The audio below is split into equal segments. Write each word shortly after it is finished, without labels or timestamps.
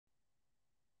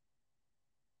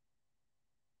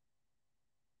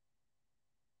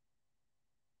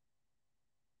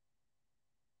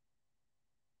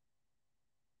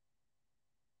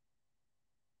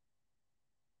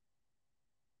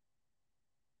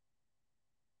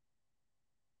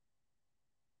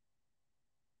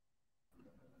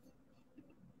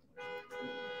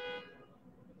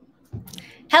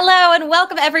Hello and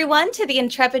welcome everyone to the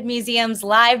Intrepid Museum's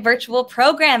live virtual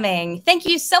programming. Thank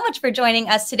you so much for joining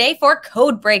us today for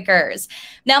Codebreakers.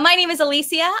 Now, my name is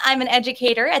Alicia. I'm an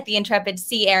educator at the Intrepid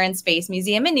Sea, Air, and Space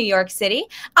Museum in New York City.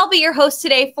 I'll be your host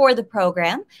today for the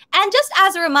program. And just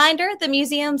as a reminder, the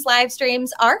museum's live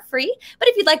streams are free, but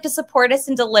if you'd like to support us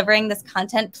in delivering this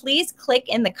content, please click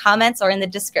in the comments or in the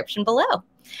description below.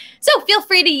 So feel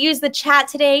free to use the chat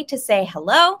today to say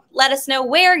hello. Let us know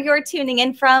where you're tuning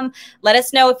in from. Let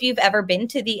us know if you've ever been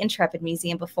to the Intrepid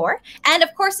Museum before. And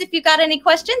of course, if you've got any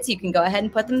questions, you can go ahead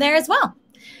and put them there as well.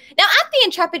 Now, at the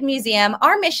Intrepid Museum,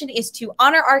 our mission is to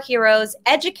honor our heroes,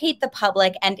 educate the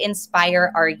public, and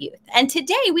inspire our youth. And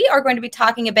today we are going to be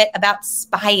talking a bit about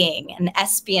spying and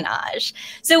espionage.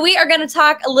 So we are going to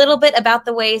talk a little bit about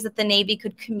the ways that the Navy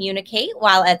could communicate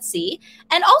while at sea,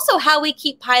 and also how we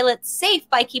keep pilots safe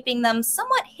by keeping them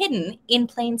somewhat hidden in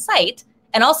plain sight,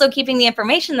 and also keeping the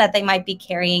information that they might be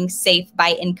carrying safe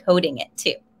by encoding it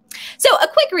too. So a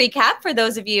quick recap for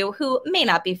those of you who may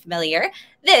not be familiar.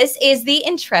 This is the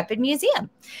Intrepid Museum.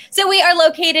 So we are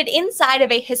located inside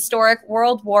of a historic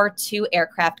World War II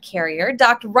aircraft carrier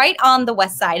docked right on the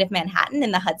west side of Manhattan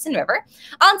in the Hudson River.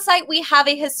 On site, we have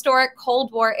a historic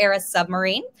Cold War era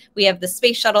submarine. We have the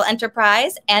Space Shuttle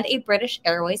Enterprise and a British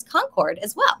Airways Concorde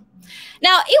as well.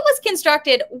 Now, it was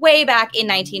constructed way back in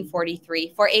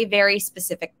 1943 for a very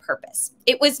specific purpose.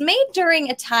 It was made during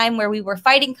a time where we were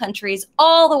fighting countries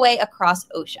all the way across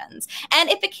oceans, and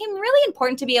it became really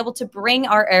important to be able to bring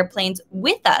our airplanes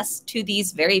with us to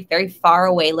these very, very far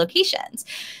away locations.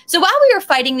 So while we were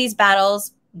fighting these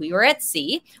battles, we were at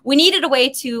sea. We needed a way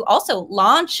to also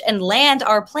launch and land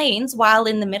our planes while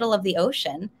in the middle of the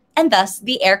ocean. And thus,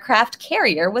 the aircraft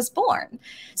carrier was born.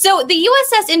 So the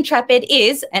USS Intrepid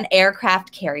is an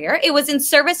aircraft carrier. It was in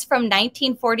service from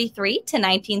 1943 to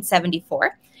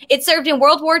 1974. It served in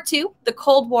World War II, the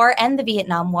Cold War, and the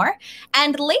Vietnam War.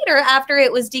 And later, after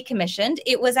it was decommissioned,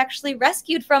 it was actually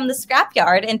rescued from the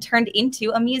scrapyard and turned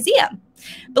into a museum.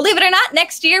 Believe it or not,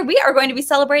 next year, we are going to be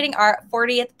celebrating our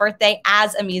 40th birthday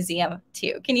as a museum,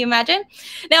 too. Can you imagine?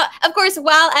 Now, of course,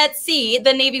 while at sea,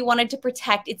 the Navy wanted to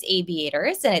protect its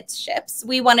aviators and its ships.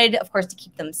 We wanted, of course, to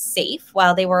keep them safe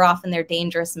while they were off on their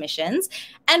dangerous missions.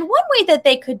 And one way that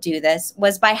they could do this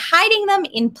was by hiding them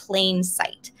in plain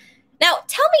sight. Now,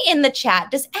 tell me in the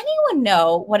chat, does anyone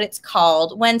know what it's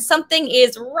called when something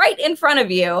is right in front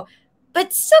of you,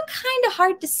 but still kind of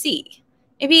hard to see?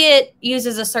 Maybe it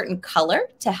uses a certain color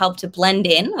to help to blend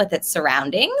in with its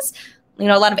surroundings. You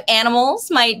know, a lot of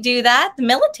animals might do that. The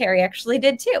military actually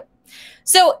did too.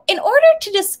 So in order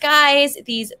to disguise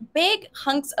these big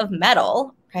hunks of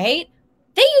metal, right,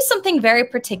 they use something very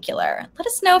particular. Let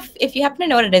us know if you happen to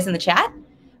know what it is in the chat.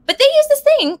 But they use this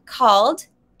thing called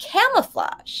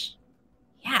camouflage.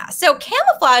 Yeah, so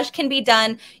camouflage can be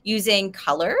done using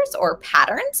colors or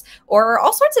patterns or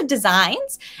all sorts of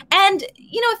designs. And,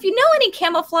 you know, if you know any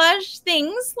camouflage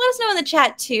things, let us know in the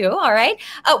chat too, all right?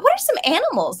 What are some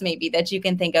animals maybe that you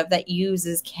can think of that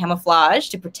uses camouflage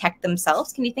to protect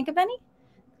themselves? Can you think of any?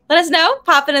 Let us know.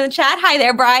 Pop it in the chat. Hi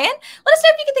there, Brian. Let us know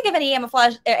if you can think of any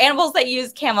animals that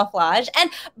use camouflage. And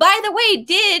by the way,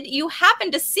 did you happen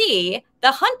to see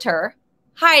the hunter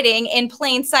hiding in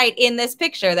plain sight in this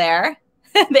picture there?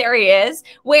 There he is,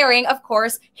 wearing, of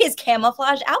course, his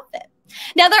camouflage outfit.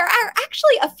 Now, there are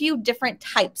actually a few different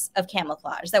types of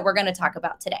camouflage that we're going to talk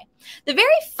about today. The very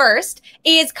first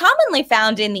is commonly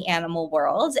found in the animal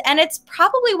world, and it's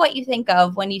probably what you think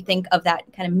of when you think of that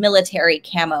kind of military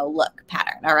camo look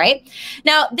pattern, all right?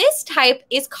 Now, this type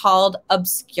is called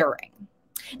obscuring.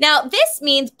 Now, this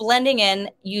means blending in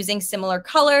using similar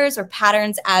colors or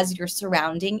patterns as your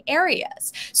surrounding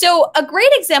areas. So a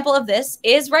great example of this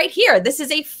is right here. This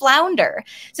is a flounder.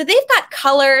 So they've got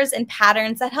colors and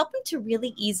patterns that help them to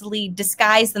really easily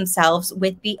disguise themselves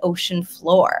with the ocean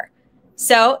floor.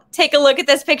 So take a look at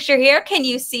this picture here. Can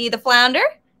you see the flounder?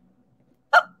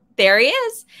 Oh, there he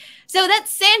is. So that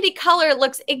sandy color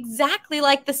looks exactly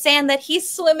like the sand that he's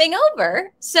swimming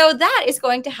over. So that is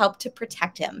going to help to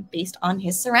protect him based on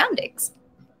his surroundings.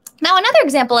 Now, another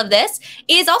example of this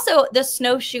is also the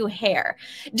snowshoe hare.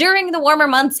 During the warmer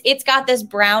months, it's got this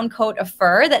brown coat of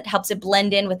fur that helps it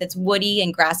blend in with its woody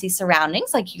and grassy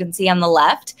surroundings, like you can see on the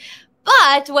left.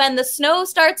 But when the snow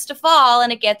starts to fall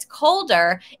and it gets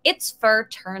colder, its fur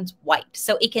turns white.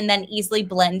 So it can then easily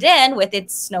blend in with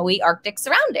its snowy Arctic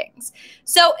surroundings.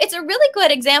 So it's a really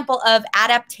good example of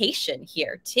adaptation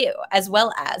here too, as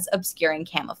well as obscuring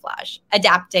camouflage,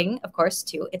 adapting, of course,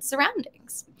 to its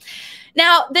surroundings.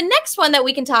 Now, the next one that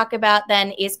we can talk about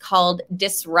then is called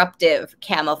disruptive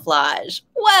camouflage.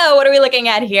 Whoa, what are we looking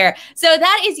at here? So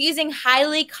that is using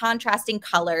highly contrasting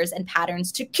colors and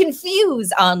patterns to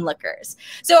confuse onlookers.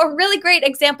 So a really great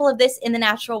example of this in the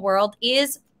natural world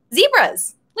is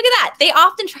zebras. Look at that. They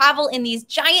often travel in these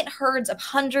giant herds of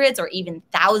hundreds or even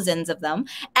thousands of them,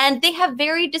 and they have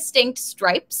very distinct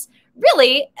stripes,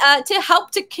 really, to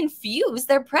help to confuse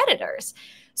their predators.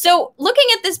 So looking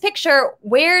at this picture,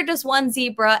 where does one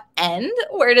zebra end?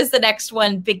 Where does the next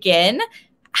one begin?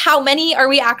 How many are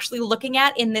we actually looking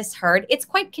at in this herd? It's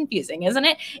quite confusing, isn't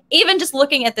it? Even just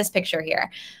looking at this picture here.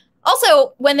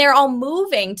 Also, when they're all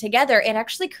moving together, it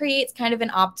actually creates kind of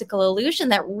an optical illusion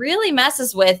that really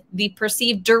messes with the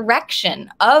perceived direction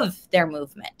of their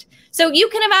movement. So you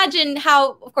can imagine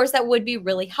how, of course, that would be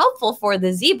really helpful for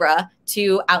the zebra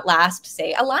to outlast,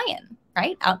 say, a lion,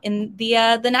 right? Out in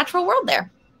the natural world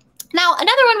there. Now,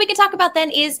 another one we can talk about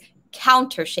then is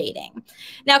counter shading.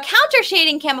 Now, counter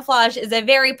shading camouflage is a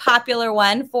very popular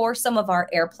one for some of our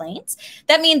airplanes.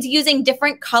 That means using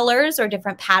different colors or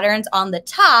different patterns on the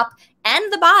top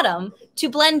and the bottom to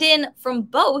blend in from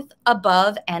both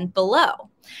above and below.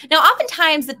 Now,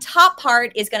 oftentimes the top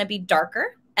part is going to be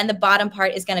darker and the bottom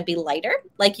part is going to be lighter,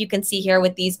 like you can see here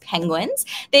with these penguins.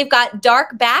 They've got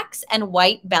dark backs and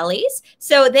white bellies,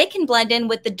 so they can blend in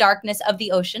with the darkness of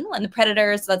the ocean. When the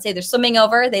predators, let's say they're swimming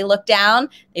over, they look down,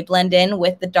 they blend in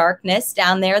with the darkness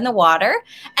down there in the water.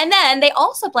 And then they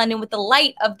also blend in with the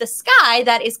light of the sky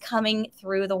that is coming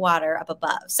through the water up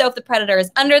above. So if the predator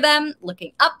is under them,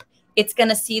 looking up, it's going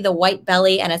to see the white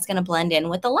belly and it's going to blend in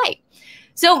with the light.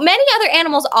 So many other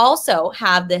animals also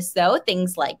have this, though,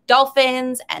 things like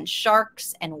dolphins and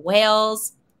sharks and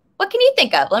whales. What can you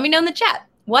think of? Let me know in the chat.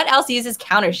 What else uses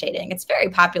counter shading? It's very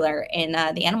popular in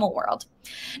the animal world.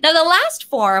 Now, the last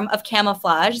form of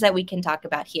camouflage that we can talk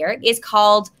about here is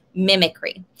called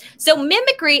mimicry. So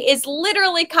mimicry is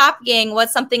literally copying what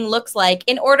something looks like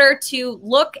in order to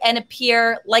look and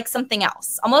appear like something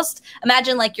else. Almost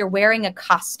imagine like you're wearing a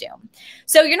costume.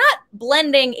 So you're not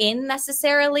blending in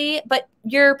necessarily, but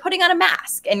you're putting on a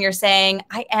mask and you're saying,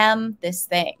 I am this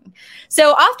thing.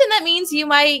 So often that means you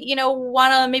might,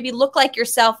 want to maybe look like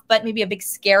yourself, but maybe a big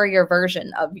scarier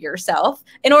version of yourself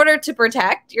in order to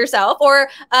protect yourself, or,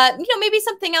 maybe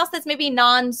something else that's maybe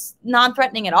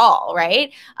non-threatening at all,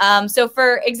 right? So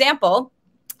for example,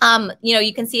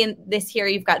 you can see in this here,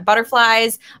 you've got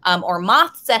butterflies or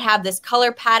moths that have this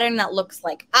color pattern that looks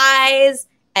like eyes.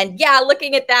 And yeah,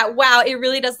 looking at that, wow, it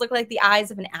really does look like the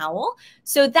eyes of an owl.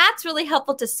 So that's really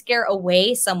helpful to scare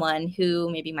away someone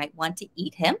who maybe might want to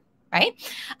eat him, right?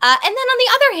 And then on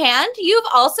the other hand, you've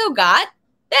also got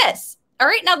this. All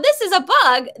right, now this is a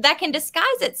bug that can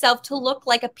disguise itself to look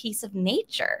like a piece of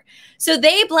nature. So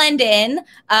they blend in,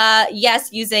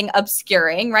 yes, using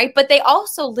obscuring, right? But they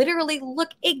also literally look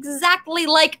exactly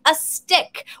like a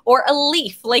stick or a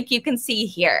leaf, like you can see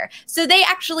here. So they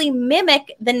actually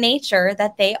mimic the nature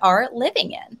that they are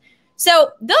living in.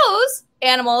 So those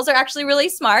animals are actually really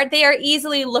smart. They are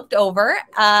easily looked over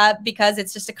because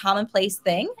it's just a commonplace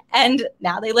thing. And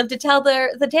now they live to tell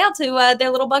the tale to their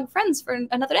little bug friends for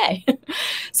another day.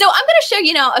 So I'm going to show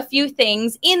you now a few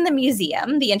things in the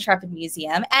museum, the Intrepid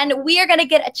Museum, and we are going to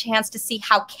get a chance to see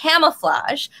how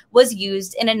camouflage was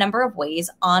used in a number of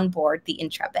ways on board the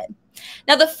Intrepid.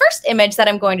 Now, the first image that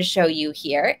I'm going to show you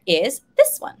here is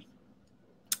this one.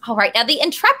 All right, now the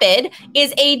Intrepid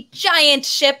is a giant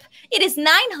ship. It is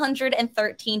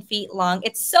 913 feet long.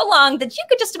 It's so long that you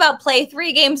could just about play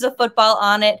 3 games of football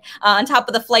on it on top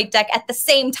of the flight deck at the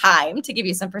same time, to give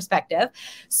you some perspective.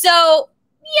 So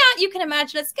yeah, you can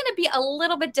imagine it's going to be a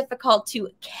little bit difficult to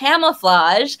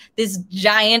camouflage this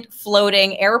giant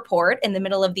floating airport in the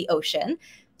middle of the ocean.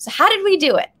 So how did we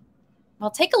do it?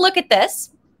 Well, take a look at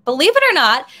this. Believe it or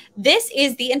not, this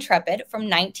is the Intrepid from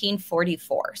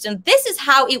 1944. So this is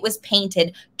how it was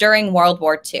painted during World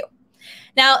War II.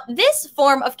 Now, this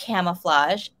form of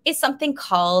camouflage is something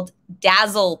called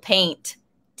dazzle paint.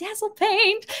 Dazzle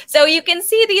paint. So you can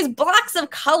see these blocks of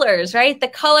colors, right? The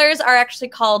colors are actually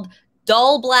called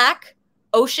dull black,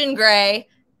 ocean gray,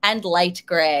 and light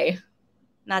gray.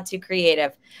 Not too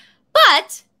creative.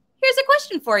 But here's a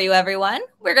question for you, everyone.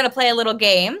 We're going to play a little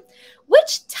game.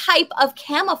 Which type of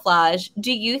camouflage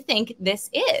do you think this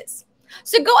is?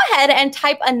 So go ahead and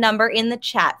type a number in the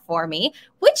chat for me.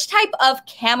 Which type of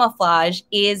camouflage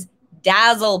is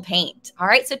dazzle paint? All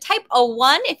right, so type a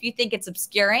 1 if you think it's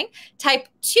obscuring. Type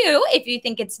 2 if you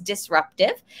think it's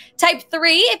disruptive. Type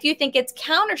 3 if you think it's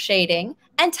counter shading.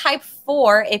 And type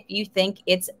 4 if you think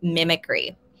it's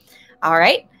mimicry. All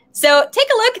right, So take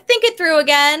a look, think it through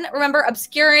again. Remember,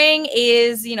 obscuring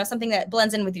is, something that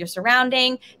blends in with your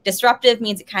surrounding. Disruptive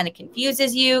means it kind of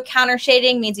confuses you. Counter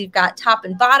shading means you've got top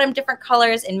and bottom different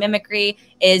colors. And mimicry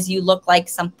is you look like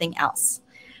something else.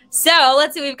 So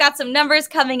let's see, we've got some numbers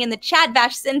coming in the chat.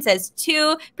 Vashsin says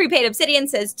 2. Prepaid Obsidian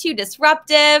says 2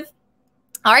 disruptive.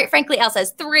 All right, Frankly Elle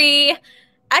says 3.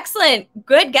 Excellent.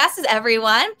 Good guesses,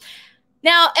 everyone.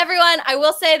 Now, everyone, I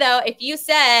will say, though, if you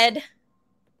said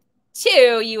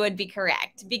 2, you would be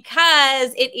correct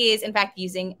because it is, in fact,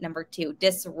 using number 2,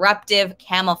 disruptive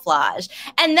camouflage.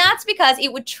 And that's because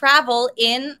it would travel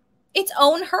in its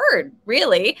own herd,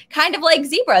 really, kind of like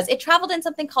zebras. It traveled in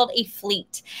something called a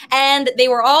fleet, and they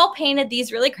were all painted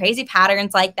these really crazy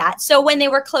patterns like that. So when they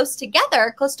were close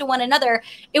together, close to one another,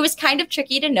 it was kind of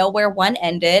tricky to know where one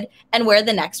ended and where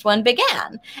the next one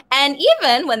began. And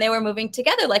even when they were moving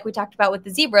together, like we talked about with the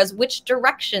zebras, which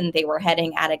direction they were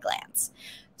heading at a glance.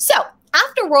 So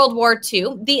after World War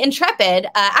II, the Intrepid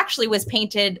actually was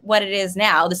painted what it is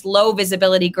now, this low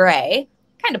visibility gray,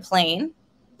 kind of plain.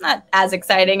 Not as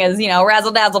exciting as,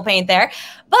 razzle dazzle paint there.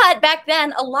 But back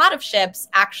then, a lot of ships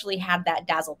actually had that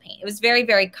dazzle paint. It was very,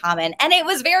 very common. And it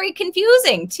was very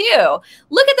confusing, too.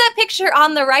 Look at that picture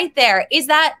on the right there. Is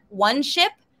that 1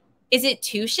 ship? Is it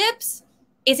 2 ships?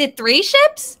 Is it 3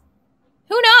 ships?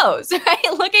 Who knows, right?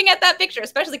 Looking at that picture,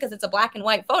 especially because it's a black and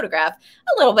white photograph,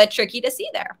 a little bit tricky to see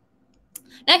there.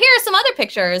 Now, here are some other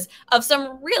pictures of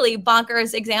some really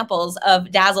bonkers examples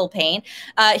of dazzle paint.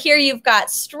 Here you've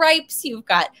got stripes, you've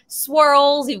got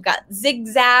swirls, you've got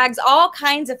zigzags, all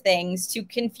kinds of things to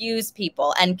confuse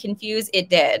people, and confuse it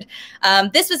did.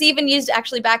 This was even used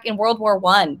actually back in World War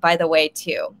I, by the way,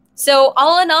 too. So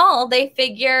all in all, they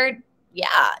figured,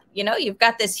 yeah, you've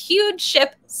got this huge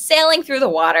ship sailing through the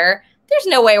water. There's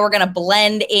no way we're going to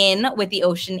blend in with the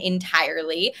ocean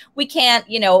entirely. We can't,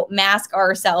 mask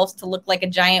ourselves to look like a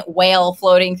giant whale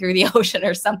floating through the ocean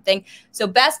or something. So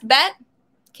best bet,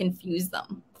 confuse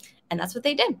them. And that's what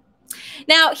they did.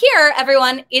 Now here,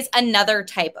 everyone, is another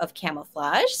type of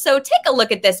camouflage. So take a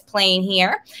look at this plane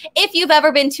here. If you've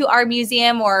ever been to our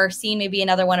museum or seen maybe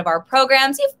another one of our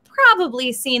programs, you've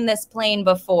probably seen this plane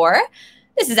before.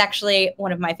 This is actually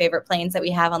one of my favorite planes that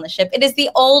we have on the ship. It is the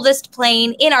oldest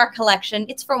plane in our collection.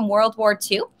 It's from World War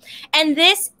II. And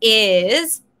this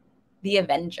is the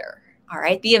Avenger. All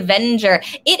right, the Avenger.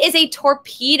 It is a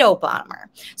torpedo bomber.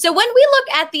 So when we look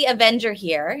at the Avenger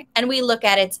here and we look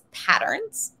at its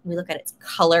patterns, we look at its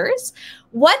colors,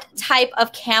 what type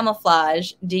of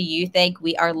camouflage do you think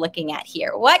we are looking at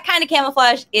here? What kind of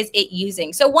camouflage is it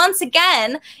using? So once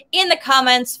again, in the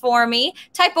comments for me,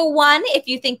 type of 1 if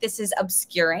you think this is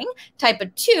obscuring, type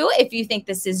of 2 if you think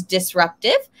this is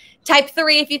disruptive, type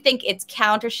 3 if you think it's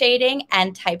counter shading,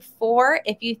 and type 4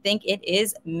 if you think it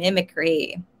is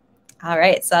mimicry. All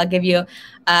right, so I'll give you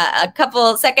a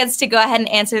couple seconds to go ahead and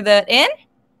answer that in.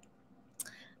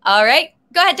 All right,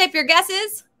 go ahead, type your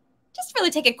guesses. Just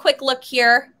really take a quick look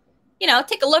here.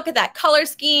 Take a look at that color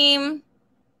scheme.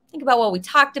 Think about what we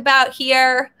talked about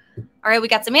here. All right, we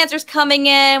got some answers coming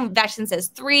in. Vashtin says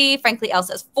 3. Frankly Elle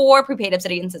says 4. Prepaid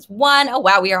Obsidian says 1. Oh,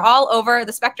 wow, we are all over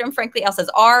the spectrum. Frankly Elle says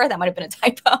R. That might have been a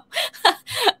typo.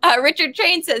 Richard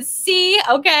Train says C.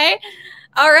 Okay.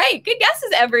 All right, good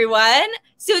guesses, everyone.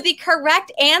 So the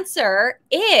correct answer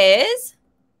is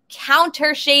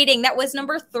counter shading. That was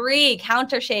number 3,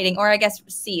 counter shading, or I guess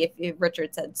C if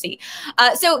Richard said C.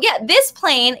 So yeah, this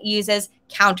plane uses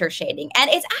counter shading, and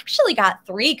it's actually got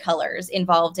 3 colors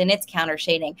involved in its counter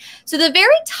shading. So the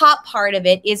very top part of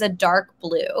it is a dark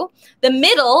blue. The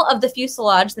middle of the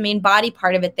fuselage, the main body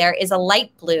part of it there, is a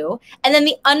light blue. And then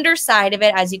the underside of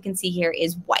it, as you can see here,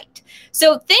 is white.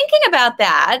 So thinking about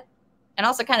that, and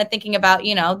also kind of thinking about,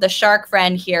 the shark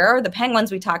friend here, or the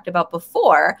penguins we talked about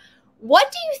before,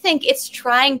 what do you think it's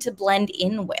trying to blend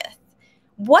in with?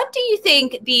 What do you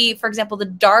think for example, the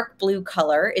dark blue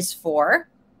color is for?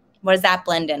 What does that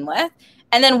blend in with?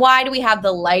 And then why do we have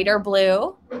the lighter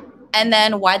blue? And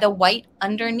then why the white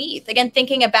underneath? Again,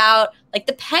 thinking about like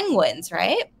the penguins,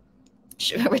 right?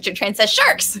 Richard Train says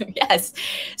sharks. Yes.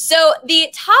 So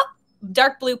the top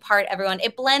dark blue part, everyone,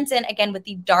 it blends in again with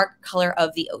the dark color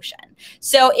of the ocean.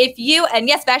 So if you, and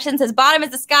yes, Bastion says bottom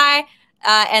is the sky,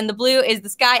 and the blue is the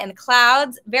sky and the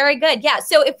clouds. Very good. Yeah.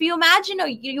 So if you imagine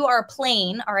you are a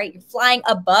plane, all right, you're flying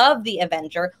above the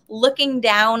Avenger, looking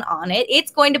down on it,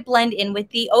 it's going to blend in with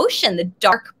the ocean, the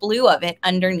dark blue of it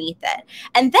underneath it.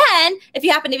 And then if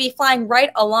you happen to be flying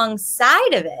right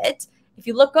alongside of it, if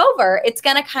you look over, it's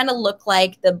going to kind of look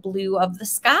like the blue of the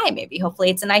sky, maybe. Hopefully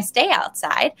it's a nice day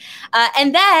outside.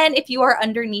 And then if you are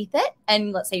underneath it,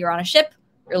 and let's say you're on a ship,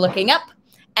 you're looking up,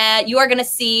 you are going to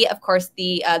see, of course,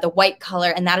 the white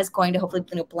color, and that is going to hopefully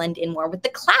blend in more with the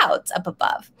clouds up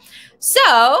above.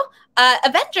 So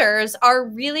Avengers are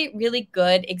really, really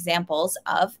good examples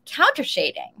of counter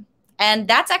shading. And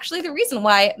that's actually the reason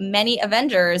why many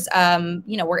Avengers,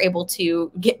 were able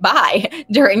to get by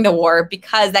during the war,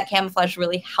 because that camouflage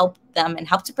really helped them and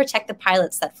helped to protect the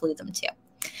pilots that flew them too.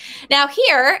 Now,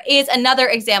 here is another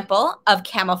example of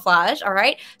camouflage, all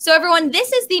right? So everyone,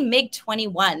 this is the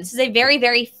MiG-21. This is a very,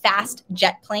 very fast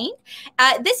jet plane.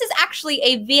 This is actually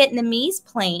a Vietnamese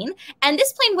plane, and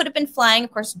this plane would have been flying,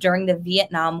 of course, during the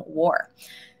Vietnam War.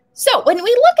 So when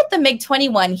we look at the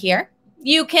MiG-21 here,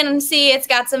 you can see it's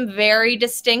got some very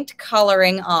distinct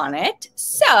coloring on it.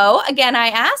 So again, I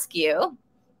ask you,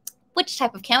 which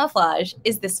type of camouflage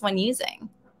is this one using?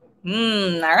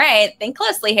 All right, think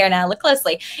closely here now, look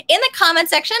closely. In the comment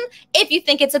section, if you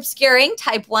think it's obscuring,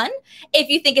 type 1. If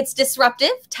you think it's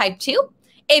disruptive, type 2.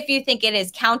 If you think it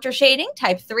is counter shading,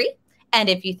 type 3. And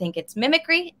if you think it's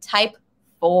mimicry, type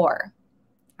 4.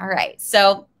 All right,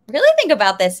 so really think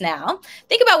about this now.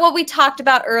 Think about what we talked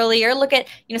about earlier. Look at,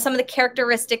 some of the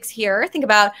characteristics here. Think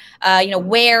about,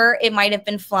 where it might have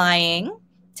been flying.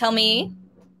 Tell me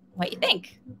what you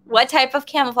think. What type of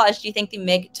camouflage do you think the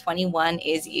MiG-21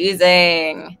 is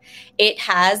using? It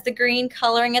has the green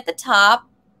coloring at the top,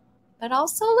 but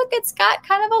also look, it's got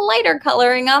kind of a lighter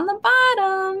coloring on the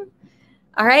bottom.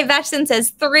 All right, Vachson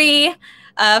says 3.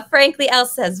 Frankly, Elle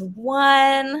says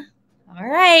 1. All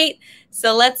right,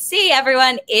 so let's see,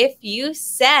 everyone. If you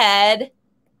said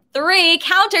 3,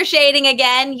 counter shading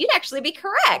again, you'd actually be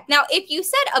correct. Now, if you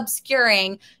said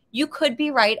obscuring, you could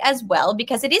be right as well,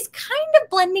 because it is kind of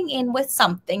blending in with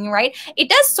something, right? It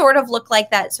does sort of look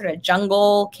like that sort of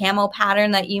jungle camo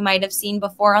pattern that you might have seen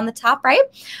before on the top, right?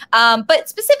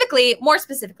 But more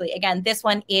specifically, again, this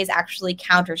one is actually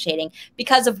counter shading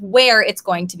because of where it's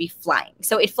going to be flying.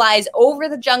 So it flies over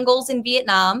the jungles in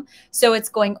Vietnam. So it's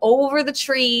going over the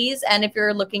trees. And if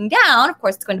you're looking down, of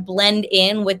course, it's going to blend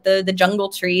in with the jungle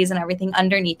trees and everything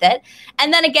underneath it.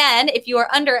 And then again, if you are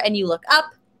under and you look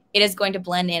up, it is going to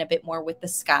blend in a bit more with the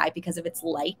sky because of its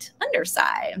light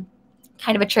underside.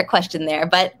 Kind of a trick question there,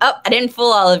 but I didn't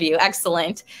fool all of you.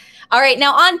 Excellent. All right,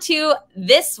 now on to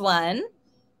this one.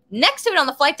 Next to it on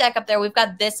the flight deck up there, we've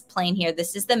got this plane here.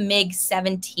 This is the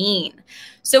MiG-17.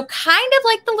 So kind of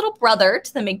like the little brother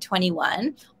to the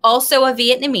MiG-21, also a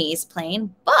Vietnamese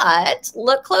plane, but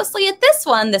look closely at this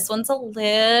one. This one's a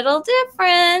little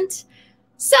different.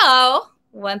 So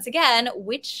once again,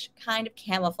 which kind of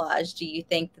camouflage do you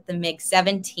think that the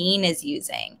MiG-17 is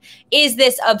using? Is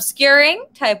this obscuring,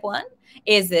 type 1?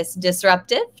 Is this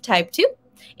disruptive, type 2?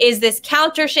 Is this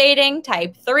counter shading,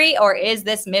 type 3? Or is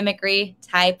this mimicry,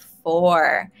 type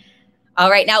 4? All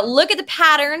right, now look at the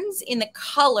patterns in the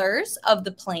colors of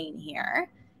the plane here.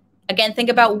 Again, think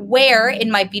about where it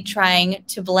might be trying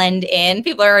to blend in.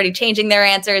 People are already changing their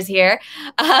answers here.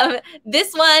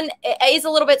 This one is a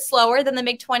little bit slower than the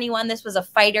MiG-21. This was a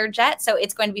fighter jet, so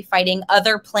it's going to be fighting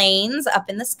other planes up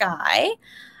in the sky.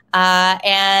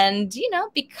 And,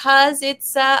 because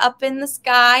it's up in the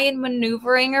sky and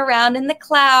maneuvering around in the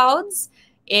clouds,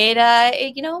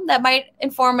 that might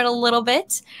inform it a little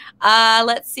bit.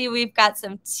 Let's see, we've got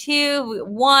some 2,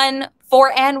 1,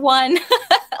 4, and 1.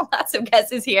 Lots of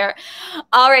guesses here.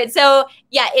 All right, so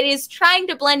yeah, it is trying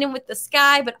to blend in with the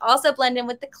sky, but also blend in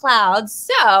with the clouds.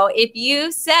 So if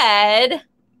you said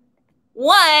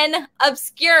 1,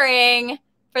 obscuring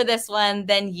for this one,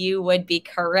 then you would be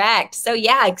correct. So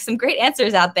yeah, some great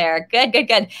answers out there. Good, good,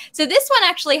 good. So this one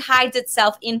actually hides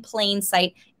itself in plain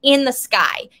sight in the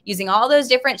sky using all those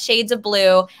different shades of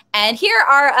blue. And here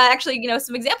are actually,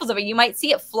 some examples of it. You might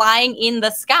see it flying in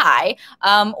the sky,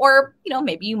 or,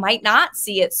 maybe you might not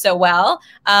see it so well.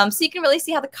 So you can really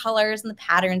see how the colors and the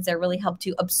patterns there really help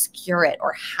to obscure it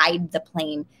or hide the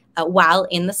plane while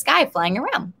in the sky flying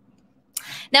around.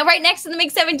 Now, right next to the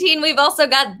MiG-17, we've also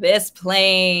got this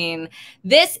plane.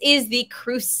 This is the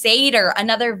Crusader,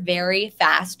 another very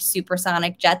fast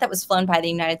supersonic jet that was flown by the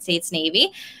United States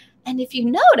Navy. And if you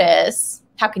notice,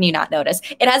 how can you not notice?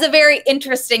 It has a very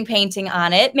interesting painting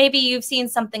on it. Maybe you've seen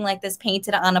something like this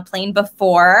painted on a plane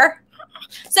before.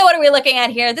 So what are we looking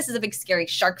at here? This is a big scary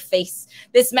shark face.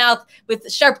 This mouth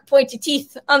with sharp pointy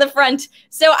teeth on the front.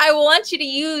 So I want you to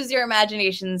use your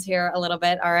imaginations here a little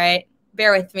bit, all right?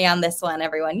 Bear with me on this one,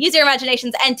 everyone. Use your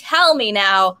imaginations and tell me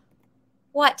now,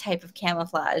 what type of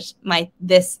camouflage might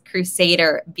this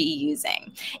Crusader be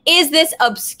using? Is this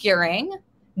obscuring,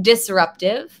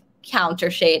 disruptive, counter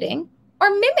shading, or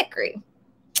mimicry?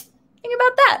 Think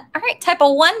about that. All right, type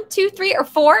a 1, 2, 3, or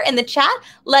 4 in the chat.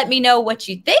 Let me know what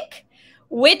you think.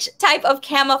 Which type of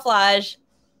camouflage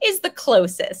is the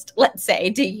closest, let's say,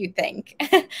 do you think?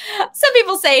 Some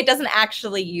people say it doesn't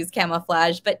actually use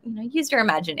camouflage, but use your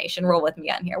imagination. Roll with me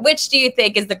on here. Which do you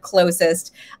think is the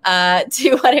closest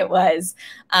to what it was?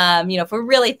 If we're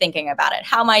really thinking about it,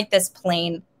 how might this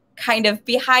plane kind of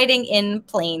be hiding in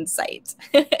plain sight?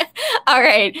 All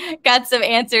right, got some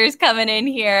answers coming in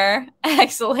here.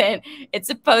 Excellent. It's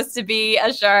supposed to be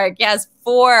a shark. Yes,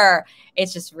 4.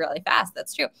 It's just really fast.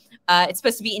 That's true. It's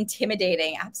supposed to be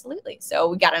intimidating. Absolutely. So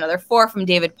we got another 4 from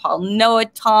David Paul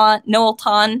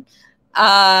Noelton.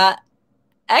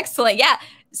 Excellent. Yeah.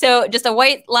 So just a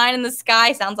white line in the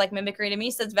sky sounds like mimicry to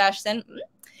me, says Vashton.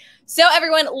 So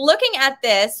everyone, looking at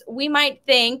this, we might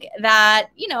think that,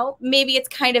 maybe it's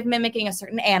kind of mimicking a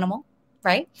certain animal,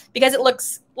 right? Because it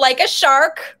looks like a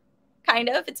shark, kind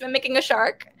of. It's mimicking a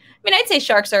shark. I mean, I'd say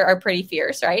sharks are pretty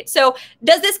fierce, right? So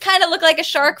does this kind of look like a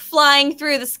shark flying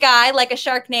through the sky like a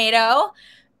Sharknado?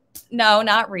 No,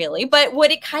 not really. But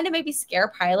would it kind of maybe scare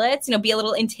pilots, be a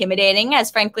little intimidating,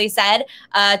 as Frankly said,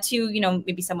 to,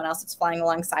 maybe someone else that's flying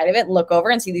alongside of it, look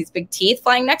over and see these big teeth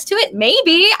flying next to it?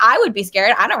 Maybe. I would be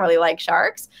scared. I don't really like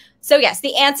sharks. So yes,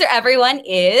 the answer, everyone,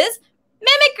 is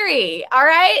mimicry. All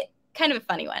right? Kind of a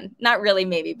funny one. Not really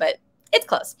maybe, but it's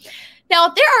close. Now,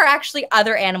 there are actually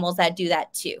other animals that do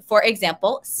that too. For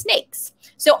example, snakes.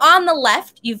 So on the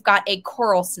left, you've got a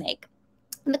coral snake.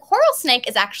 And the coral snake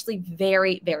is actually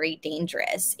very, very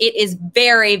dangerous. It is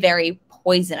very, very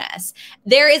poisonous.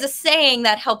 There is a saying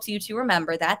that helps you to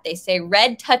remember that. They say,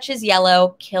 red touches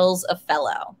yellow, kills a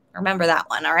fellow. Remember that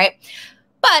one, all right?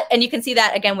 And you can see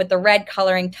that again with the red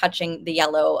coloring touching the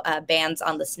yellow bands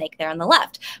on the snake there on the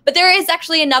left. But there is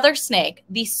actually another snake,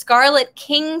 the scarlet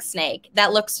king snake,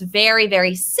 that looks very,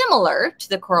 very similar to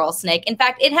the coral snake. In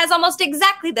fact, it has almost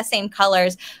exactly the same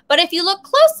colors. But if you look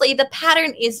closely, the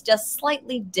pattern is just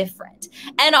slightly different.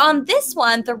 And on this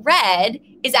one, the red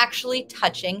is actually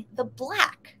touching the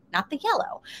black, not the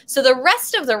yellow. So the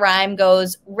rest of the rhyme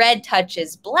goes, red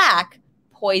touches black,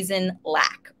 poison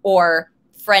lack, or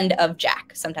friend of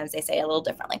Jack. Sometimes they say it a little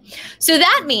differently. So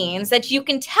that means that you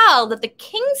can tell that the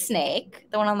king snake,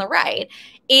 the one on the right,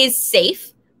 is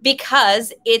safe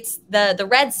because it's the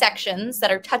red sections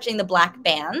that are touching the black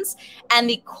bands. And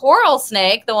the coral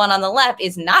snake, the one on the left,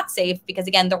 is not safe because,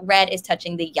 again, the red is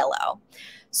touching the yellow.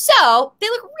 So they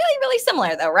look really, really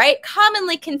similar, though, right?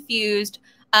 Commonly confused.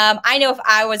 I know if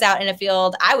I was out in a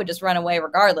field, I would just run away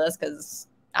regardless because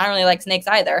I don't really like snakes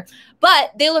either.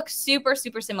 But they look super,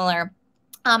 super similar.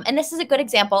 And this is a good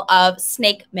example of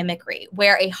snake mimicry,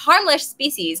 where a harmless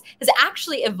species has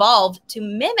actually evolved to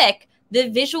mimic the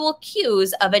visual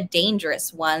cues of a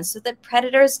dangerous one so that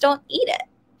predators don't eat it,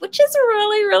 which is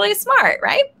really, really smart,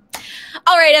 right?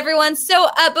 All right, everyone. So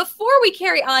before we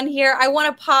carry on here, I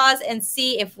want to pause and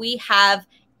see if we have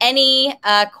any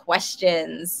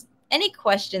questions. Any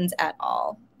questions at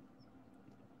all?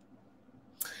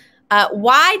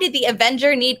 Why did the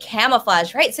Avenger need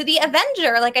camouflage, right? So the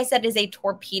Avenger, like I said, is a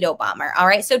torpedo bomber, all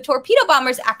right? So torpedo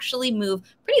bombers actually move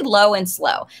pretty low and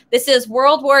slow. This is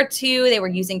World War II. They were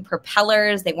using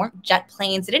propellers. They weren't jet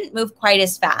planes. They didn't move quite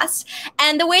as fast.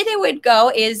 And the way they would go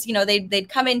is, they'd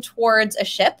come in towards a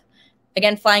ship,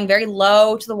 again, flying very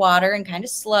low to the water and kind of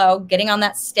slow, getting on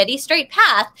that steady, straight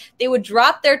path. They would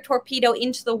drop their torpedo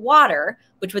into the water,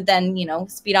 which would then,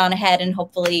 speed on ahead and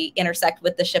hopefully intersect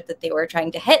with the ship that they were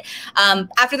trying to hit.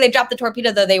 After they dropped the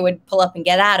torpedo, though, they would pull up and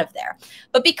get out of there.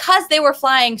 But because they were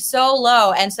flying so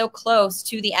low and so close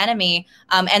to the enemy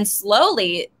and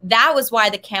slowly, that was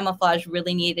why the camouflage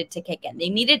really needed to kick in. They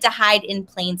needed to hide in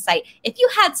plain sight. If you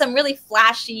had some really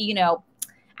flashy,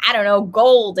 I don't know,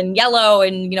 gold and yellow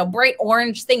and, bright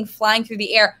orange thing flying through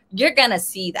the air, you're going to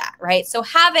see that, right? So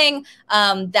having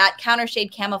that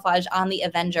countershade camouflage on the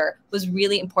Avenger was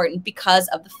really important because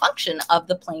of the function of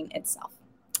the plane itself.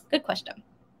 Good question.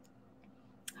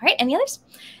 All right, any others?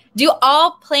 Do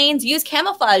all planes use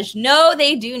camouflage? No,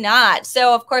 they do not.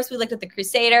 So, of course, we looked at the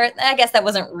Crusader. I guess that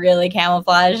wasn't really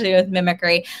camouflage with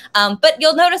mimicry. But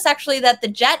you'll notice, actually, that the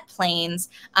jet planes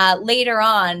later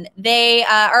on, they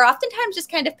are oftentimes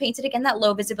just kind of painted, again, that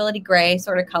low visibility gray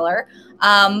sort of color.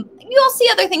 You'll see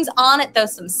other things on it, though,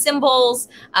 some symbols,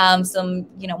 some,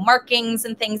 markings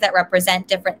and things that represent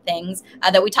different things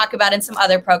that we talk about in some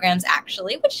other programs,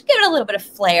 actually, which give it a little bit of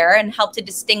flair and help to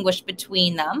distinguish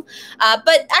between them.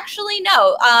 But actually,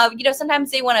 no,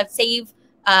 sometimes they want to save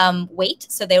weight,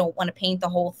 so they don't want to paint the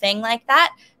whole thing like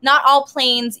that. Not all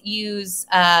planes use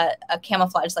a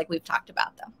camouflage like we've talked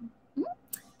about, though.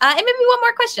 And maybe one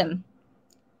more question.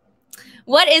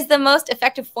 What is the most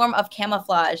effective form of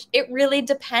camouflage? It really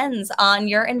depends on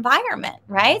your environment,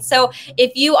 right? So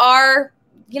if you are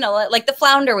you know, like the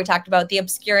flounder we talked about, the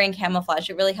obscuring camouflage.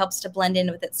 It really helps to blend in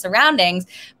with its surroundings.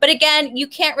 But again, you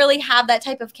can't really have that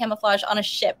type of camouflage on a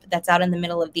ship that's out in the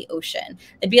middle of the ocean.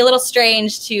 It'd be a little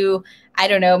strange to, I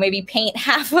don't know, maybe paint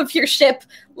half of your ship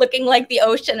looking like the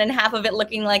ocean and half of it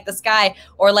looking like the sky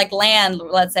or like land,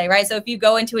 let's say, right? So if you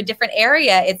go into a different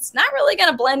area, it's not really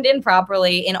going to blend in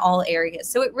properly in all areas.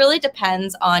 So it really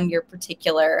depends on your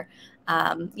particular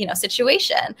you know,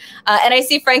 situation. And I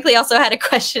see Frankly also had a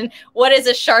question. What is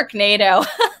a Sharknado?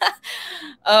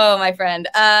 Oh, my friend.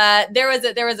 There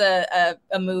was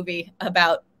a movie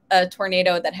about a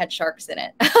tornado that had sharks in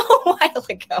it a while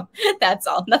ago. That's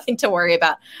all. Nothing to worry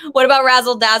about. What about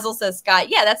Razzle Dazzle, says Scott?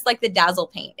 Yeah, that's like the dazzle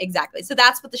paint. Exactly. So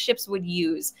that's what the ships would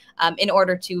use in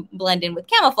order to blend in with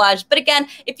camouflage. But again,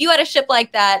 if you had a ship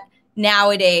like that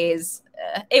nowadays,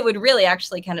 it would really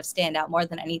actually kind of stand out more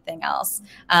than anything else.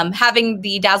 Having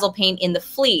the dazzle paint in the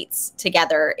fleets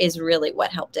together is really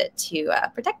what helped it to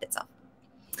protect itself.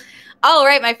 All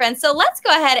right, my friends. So let's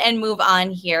go ahead and move on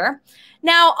here.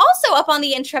 Now, also up on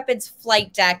the Intrepid's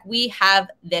flight deck, we have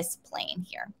this plane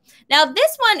here. Now,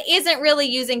 this one isn't really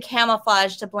using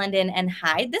camouflage to blend in and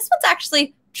hide. This one's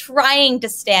actually trying to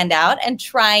stand out and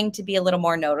trying to be a little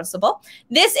more noticeable.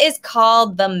 This is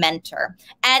called the Mentor.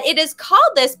 And it is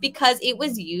called this because it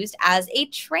was used as a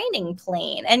training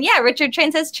plane. And yeah, Richard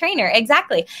Train says trainer.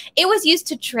 Exactly. It was used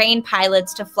to train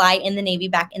pilots to fly in the Navy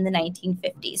back in the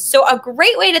 1950s. So a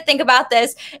great way to think about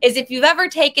this is if you've ever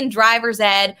taken driver's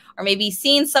ed or maybe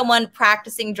seen someone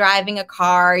practicing driving a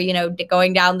car, you know,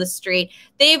 going down the street,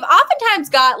 they've oftentimes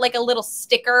got like a little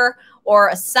sticker or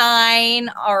a sign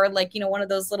or like, you know, one of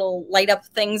those little light up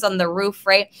things on the roof,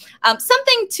 right?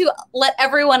 Something to let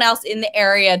everyone else in the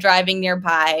area driving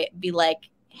nearby be like,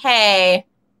 hey,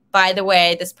 by the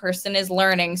way, this person is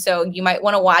learning. So you might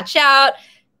want to watch out,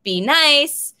 be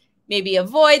nice, maybe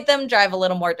avoid them, drive a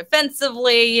little more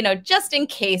defensively, you know, just in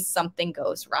case something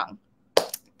goes wrong.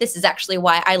 This is actually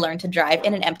why I learned to drive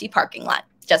in an empty parking lot,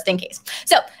 just in case.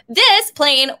 So this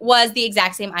plane was the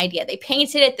exact same idea. They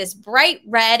painted it this bright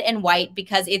red and white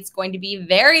because it's going to be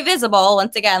very visible.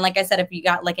 Once again, like I said, if you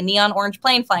got like a neon orange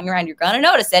plane flying around, you're going to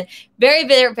notice it. Very,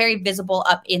 very, very visible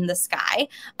up in the sky.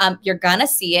 You're going to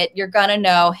see it. You're going to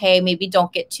know, hey, maybe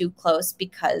don't get too close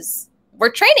because we're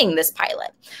training this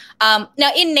pilot.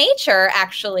 Now, in nature,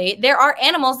 actually, there are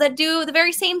animals that do the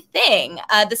very same thing.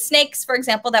 The snakes, for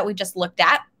example, that we just looked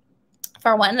at,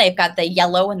 for one, they've got the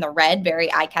yellow and the red,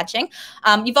 very eye-catching.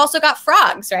 You've also got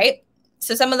frogs, right?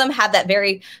 So some of them have that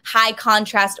very high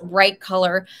contrast, bright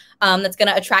color that's going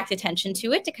to attract attention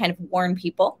to it to kind of warn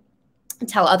people and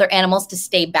tell other animals to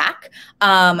stay back. You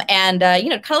know,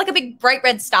 kind of like a big bright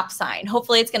red stop sign.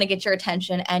 Hopefully it's going to get your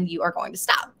attention and you are going to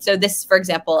stop. So this, for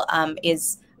example,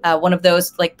 is one of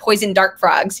those like poison dart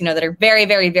frogs, you know, that are very,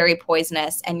 very, very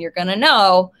poisonous. And you're going to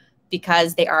know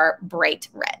because they are bright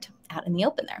red out in the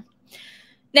open there.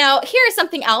 Now, here is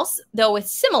something else, though, with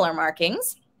similar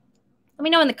markings. Let me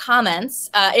know in the comments.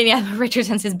 And yeah,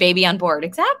 Richardson says baby on board.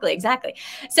 Exactly, exactly.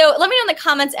 So let me know in the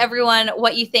comments, everyone,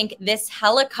 what you think this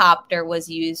helicopter was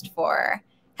used for.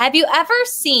 Have you ever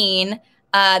seen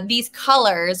these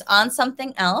colors on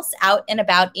something else out and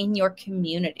about in your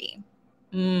community?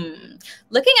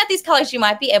 Looking at these colors, you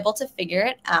might be able to figure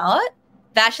it out.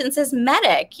 Vashon says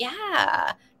medic.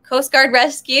 Yeah. Coast Guard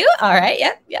rescue. All right.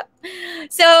 Yep.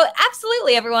 So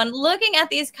absolutely, everyone, looking at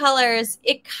these colors,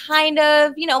 it kind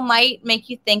of, you know, might make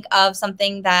you think of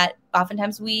something that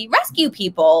oftentimes we rescue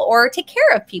people or take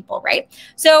care of people, right?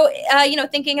 So, you know,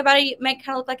 thinking about it, it might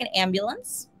kind of look like an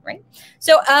ambulance, right?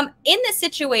 So in this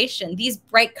situation, these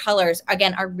bright colors,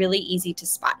 again, are really easy to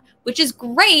spot, which is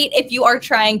great if you are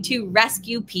trying to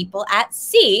rescue people at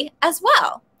sea as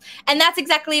well. And that's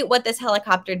exactly what this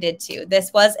helicopter did too.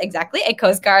 This was exactly a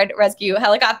Coast Guard rescue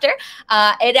helicopter.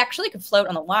 It actually could float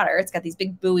on the water. It's got these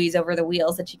big buoys over the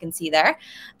wheels that you can see there.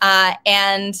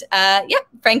 Yeah,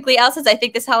 frankly, Al says, I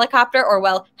think this helicopter, or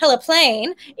well,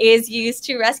 heliplane, is used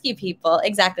to rescue people.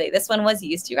 Exactly. This one was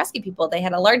used to rescue people. They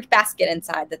had a large basket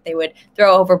inside that they would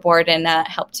throw overboard and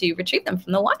help to retrieve them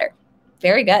from the water.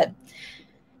 Very good.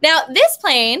 Now, this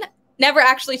plane never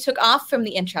actually took off from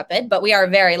the Intrepid, but we are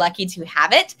very lucky to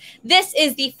have it. This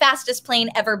is the fastest plane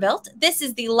ever built. This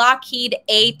is the Lockheed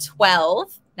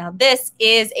A-12. Now, this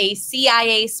is a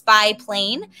CIA spy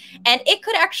plane, and it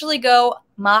could actually go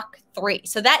Mach 3.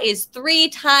 So that is 3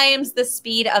 times the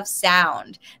speed of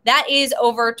sound. That is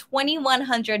over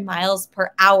 2,100 miles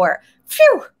per hour.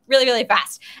 Phew! really, really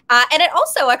fast. And it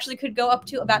also actually could go up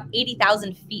to about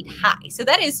 80,000 feet high. So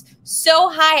that is so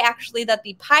high, actually, that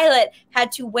the pilot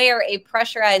had to wear a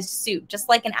pressurized suit, just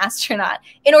like an astronaut,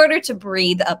 in order to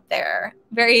breathe up there.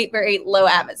 Very, very low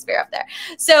atmosphere up there.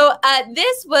 So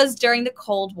this was during the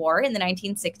Cold War in the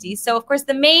 1960s. So, of course,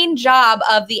 the main job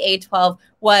of the A-12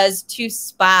 was to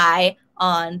spy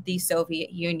on the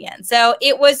Soviet Union. So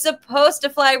it was supposed to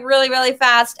fly really, really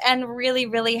fast and really,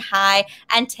 really high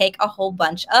and take a whole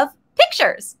bunch of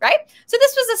pictures, right? So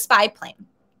this was a spy plane.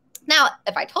 Now,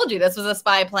 if I told you this was a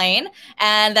spy plane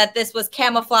and that this was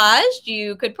camouflaged,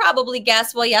 you could probably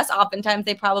guess, well, yes, oftentimes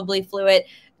they probably flew it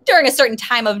during a certain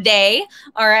time of day.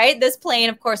 All right. This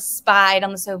plane, of course, spied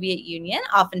on the Soviet Union,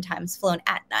 oftentimes flown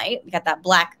at night. We got that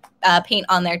black paint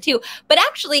on there too. But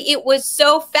actually, it was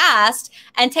so fast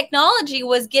and technology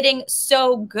was getting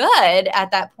so good at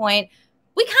that point,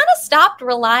 we kind of stopped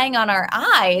relying on our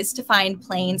eyes to find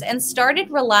planes and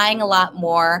started relying a lot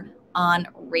more on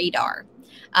radar.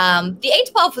 The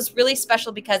A-12 was really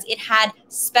special because it had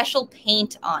special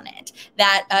paint on it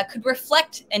that could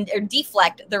reflect or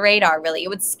deflect the radar, really. It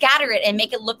would scatter it and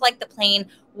make it look like the plane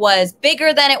was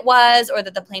bigger than it was, or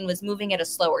that the plane was moving at a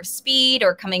slower speed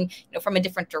or coming from a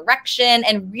different direction,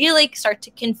 and really start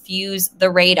to confuse the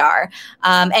radar.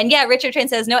 And yeah, Richard Train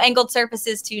says, no angled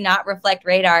surfaces to not reflect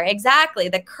radar. Exactly.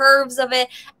 The curves of it,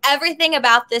 everything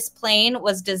about this plane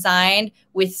was designed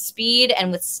with speed and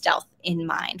with stealth in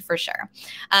mind, for sure.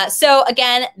 So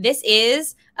again, this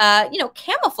is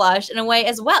camouflaged in a way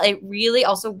as well. It really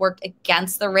also worked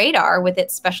against the radar with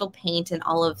its special paint and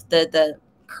all of the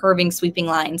curving, sweeping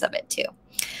lines of it too.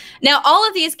 Now, all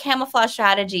of these camouflage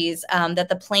strategies that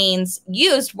the planes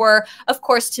used were, of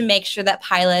course, to make sure that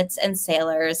pilots and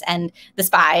sailors and the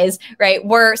spies, right,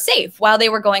 were safe while they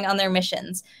were going on their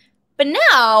missions. But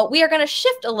now we are going to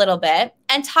shift a little bit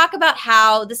and talk about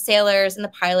how the sailors and the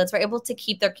pilots were able to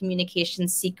keep their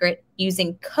communications secret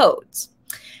using codes.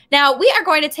 Now, we are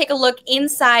going to take a look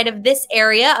inside of this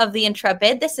area of the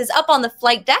Intrepid. This is up on the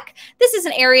flight deck. This is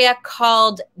an area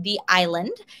called the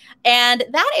island. And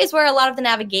that is where a lot of the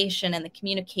navigation and the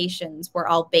communications were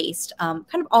all based, kind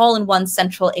of all in one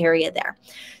central area there.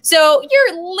 So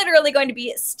you're literally going to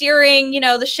be steering,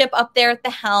 the ship up there at the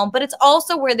helm, but it's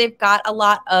also where they've got a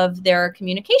lot of their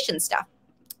communication stuff.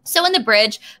 So in the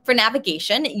bridge for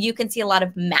navigation, you can see a lot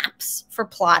of maps for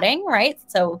plotting, right?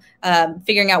 So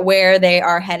figuring out where they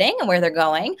are heading and where they're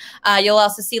going. You'll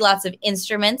also see lots of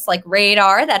instruments like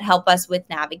radar that help us with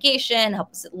navigation,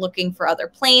 help us looking for other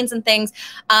planes and things.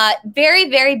 Very,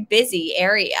 very busy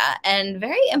area and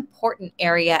very important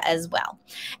area as well.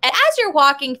 And as you're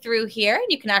walking through here, and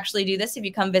you can actually do this if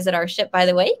you come visit our ship, by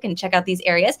the way, you can check out these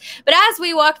areas. But as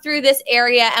we walk through this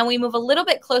area and we move a little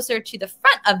bit closer to the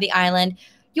front of the island,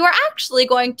 you are actually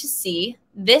going to see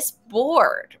this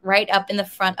board right up in the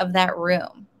front of that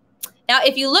room. Now,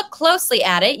 if you look closely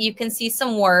at it, you can see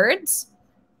some words.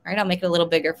 All right, I'll make it a little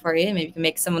bigger for you. Maybe you can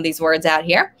make some of these words out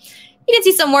here. You can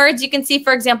see some words. You can see,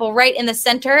 for example, right in the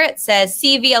center, it says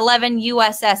CV-11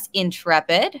 USS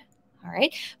Intrepid. All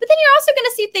right, but then you're also going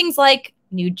to see things like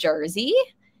New Jersey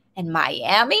and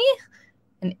Miami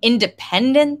and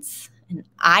Independence and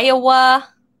Iowa.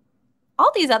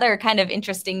 All these other kind of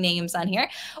interesting names on here.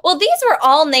 Well, these were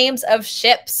all names of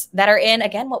ships that are in,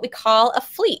 again, what we call a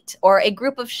fleet or a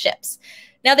group of ships.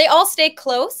 Now, they all stay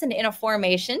close and in a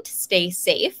formation to stay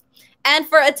safe. And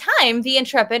for a time, the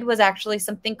Intrepid was actually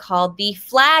something called the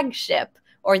flagship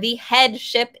or the head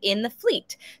ship in the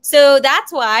fleet. So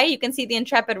that's why you can see the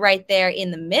Intrepid right there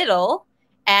in the middle,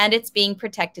 and it's being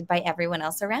protected by everyone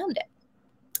else around it.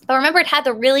 But remember, it had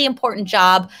the really important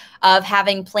job of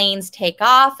having planes take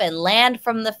off and land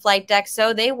from the flight deck,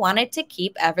 so they wanted to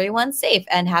keep everyone safe,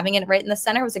 and having it right in the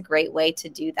center was a great way to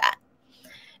do that.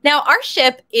 Now, our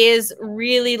ship is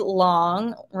really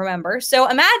long, remember. So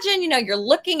imagine, you're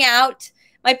looking out.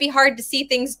 Might be hard to see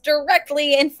things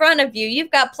directly in front of you. You've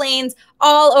got planes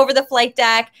all over the flight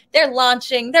deck. They're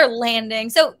launching, they're landing.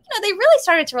 So, they really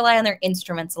started to rely on their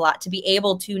instruments a lot to be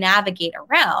able to navigate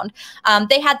around.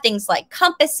 They had things like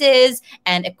compasses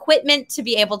and equipment to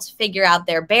be able to figure out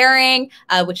their bearing,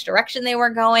 which direction they were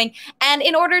going. And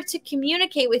in order to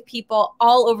communicate with people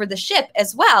all over the ship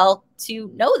as well,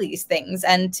 to know these things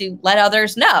and to let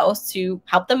others know to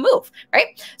help them move,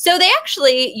 right? So they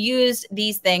actually used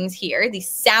these things here, these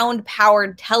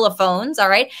sound-powered telephones, all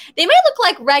right? They may look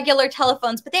like regular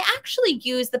telephones, but they actually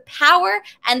use the power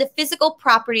and the physical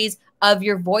properties of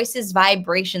your voice's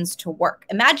vibrations to work.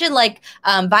 Imagine like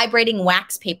vibrating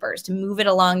wax papers to move it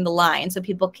along the line so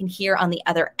people can hear on the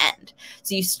other end.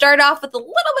 So you start off with a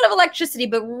little bit of electricity,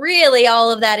 but really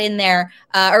all of that in there,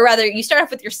 or rather you start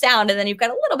off with your sound and then you've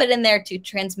got a little bit in there to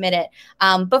transmit it.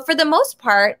 But for the most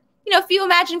part, you know, if you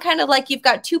imagine kind of like you've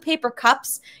got two paper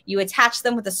cups, you attach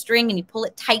them with a string and you pull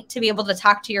it tight to be able to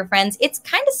talk to your friends, it's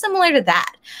kind of similar to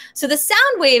that. So the sound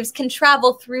waves can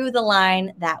travel through the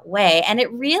line that way. And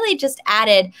it really just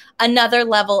added another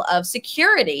level of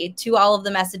security to all of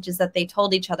the messages that they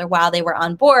told each other while they were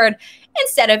on board,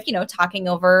 instead of, you know, talking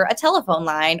over a telephone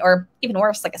line, or even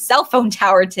worse, like a cell phone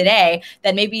tower today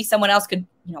that maybe someone else could,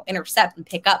 you know, intercept and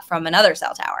pick up from another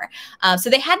cell tower. So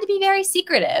they had to be very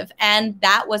secretive. And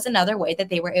that was another way that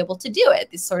they were able to do it,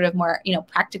 this sort of more, you know,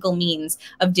 practical means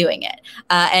of doing it.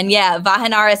 And yeah,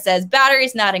 Vahanara says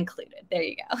batteries not included. There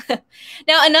you go.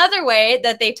 Now, another way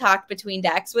that they talked between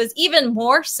decks was even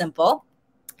more simple.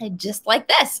 Just like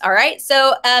this. All right.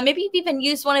 So maybe you've even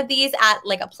used one of these at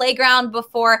like a playground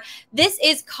before. This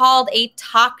is called a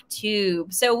talk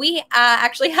tube. So we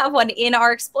actually have one in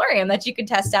our Explorium that you can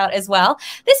test out as well.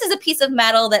 This is a piece of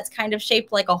metal that's kind of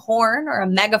shaped like a horn or a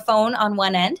megaphone on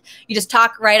one end. You just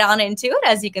talk right on into it,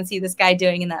 as you can see this guy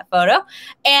doing in that photo.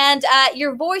 And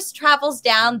your voice travels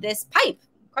down this pipe.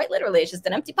 Quite literally, it's just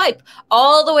an empty pipe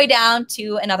all the way down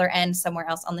to another end somewhere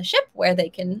else on the ship where they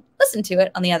can listen to it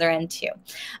on the other end too.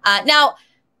 Now,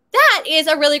 that is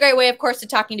a really great way, of course, to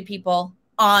talking to people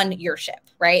on your ship,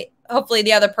 right? Hopefully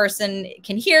the other person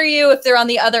can hear you if they're on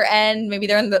the other end. Maybe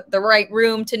they're in the right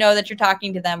room to know that you're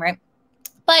talking to them, right?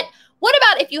 But what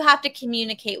about if you have to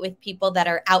communicate with people that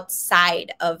are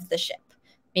outside of the ship,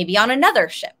 maybe on another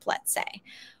ship, let's say?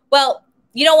 Well,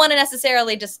 you don't want to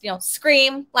necessarily just, you know,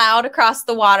 scream loud across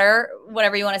the water,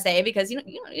 whatever you want to say, because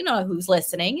you know who's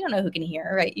listening. You don't know who can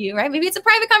hear, right? Maybe it's a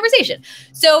private conversation.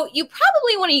 So you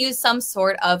probably want to use some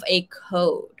sort of a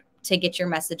code to get your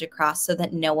message across so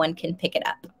that no one can pick it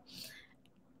up.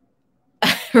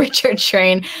 Richard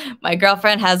Train, my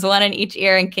girlfriend has one in each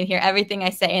ear and can hear everything I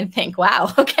say and think.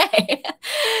 Wow. Okay.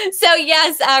 So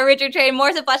yes, Richard Train,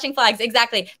 Morse and flashing flags.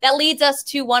 Exactly. That leads us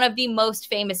to one of the most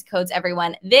famous codes,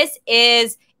 everyone. This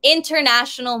is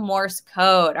International Morse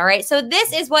code. All right. So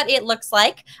this is what it looks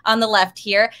like on the left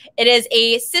here. It is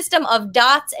a system of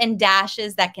dots and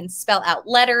dashes that can spell out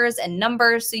letters and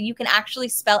numbers. So you can actually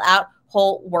spell out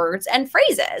whole words and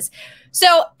phrases.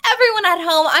 So everyone at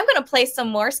home, I'm going to play some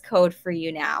Morse code for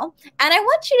you now. And I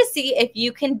want you to see if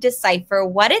you can decipher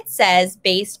what it says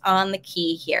based on the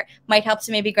key here. Might help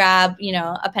to maybe grab, you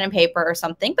know, a pen and paper or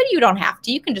something, but you don't have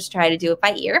to. You can just try to do it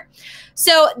by ear.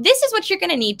 So this is what you're going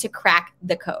to need to crack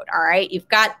the code. All right. You've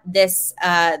got this,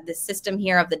 this system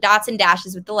here of the dots and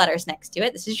dashes with the letters next to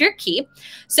it. This is your key.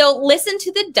 So listen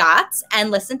to the dots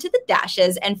and listen to the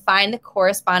dashes and find the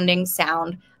corresponding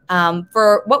sound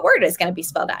for what word is going to be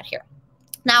spelled out here.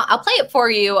 Now, I'll play it for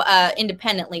you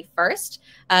independently first.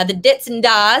 The dits and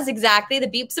das, exactly, the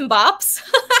beeps and bops.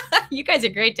 You guys are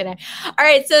great today. All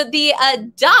right, so the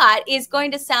dot is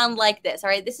going to sound like this. All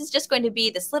right, this is just going to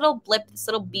be this little blip, this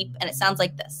little beep, and it sounds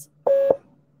like this.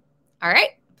 All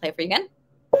right, play it for you again.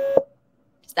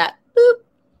 Just that boop.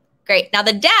 Great. Now,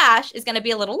 the dash is going to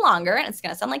be a little longer, and it's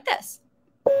going to sound like this.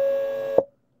 All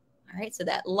right, so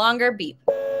that longer beep.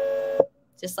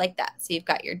 Just like that. So you've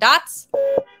got your dots.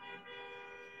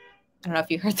 I don't know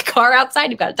if you heard the car outside.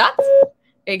 You've got dots.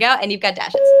 There you go. And you've got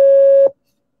dashes.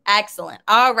 Excellent.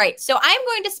 All right. So I'm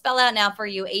going to spell out now for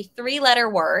you a 3-letter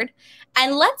word.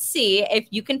 And let's see if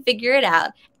you can figure it out.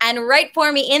 And write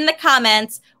for me in the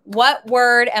comments, what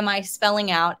word am I spelling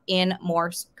out in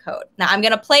Morse code? Now, I'm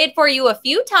going to play it for you a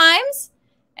few times.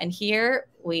 And here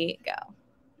we go.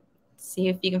 Let's see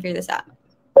if you can figure this out.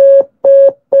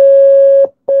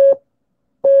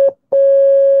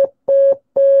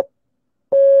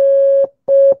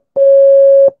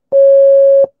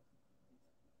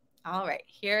 All right,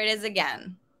 here it is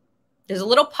again. There's a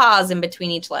little pause in between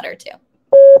each letter too.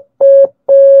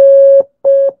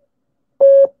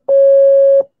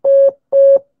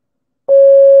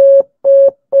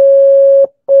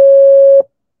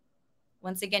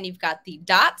 Once again, you've got the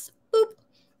dots, boop,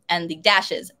 and the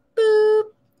dashes, boop.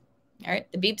 All right,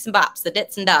 the beeps and bops, the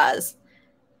dits and das.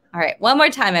 All right, one more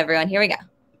time, everyone. Here we go.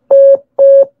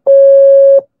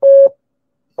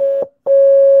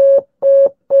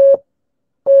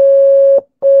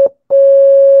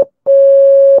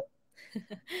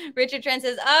 Richard Trent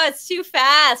says, oh, it's too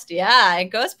fast. Yeah, it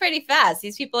goes pretty fast.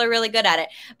 These people are really good at it.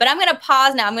 But I'm going to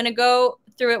pause now. I'm going to go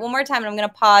through it one more time, and I'm going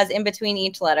to pause in between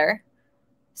each letter.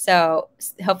 So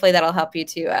hopefully that'll help you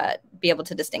to be able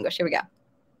to distinguish. Here we go.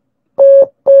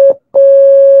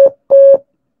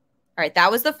 All right,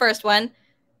 that was the first one.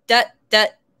 Dut,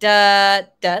 dut,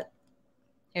 dut, dut.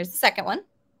 Here's the second one.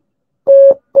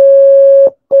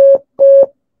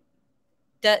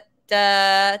 Dut,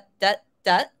 dut, dut,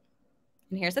 dut.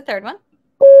 And here's the third one.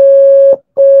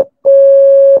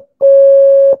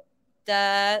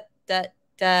 Dut, dut,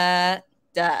 dut,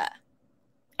 dut.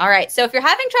 All right, so if you're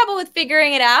having trouble with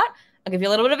figuring it out, I'll give you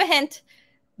a little bit of a hint.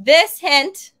 This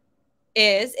hint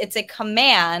is it's a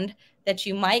command that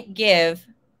you might give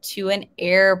to an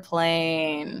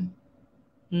airplane.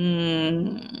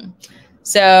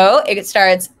 So it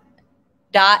starts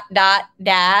dot, dot,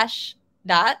 dash,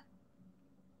 dot,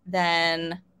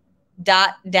 then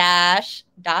dot, dash,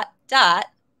 dot, dot.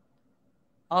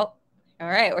 Oh, all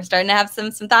right, we're starting to have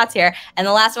some thoughts here. And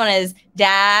the last one is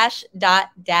dash, dot,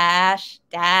 dash,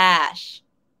 dash.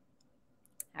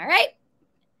 All right.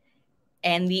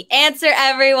 And the answer,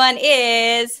 everyone,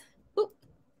 is,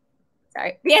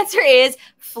 the answer is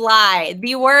fly.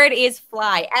 The word is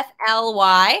fly,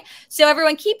 F-L-Y. So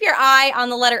everyone, keep your eye on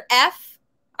the letter F,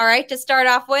 all right, to start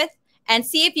off with, and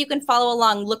see if you can follow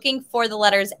along looking for the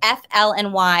letters F, L,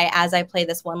 and Y as I play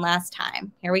this one last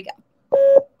time. Here we go.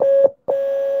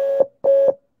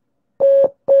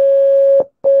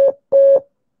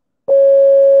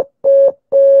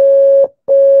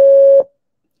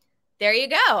 There you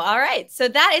go. All right. So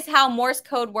that is how Morse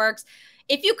code works.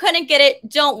 If you couldn't get it,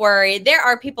 don't worry. There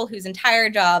are people whose entire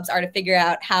jobs are to figure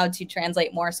out how to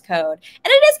translate Morse code. And it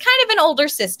is kind of an older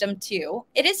system, too.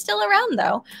 It is still around,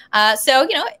 though. So,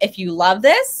 you know, if you love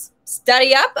this,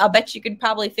 study up. I'll bet you could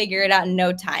probably figure it out in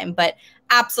no time. But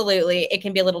absolutely, it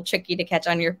can be a little tricky to catch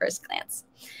on your first glance.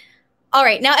 All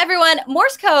right, now everyone,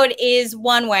 Morse code is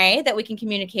one way that we can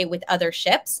communicate with other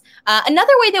ships.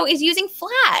 Another way, though, is using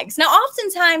flags. Now,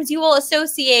 oftentimes you will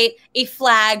associate a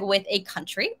flag with a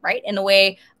country, right? In a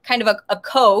way, kind of a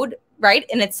code, right,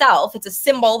 in itself. It's a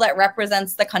symbol that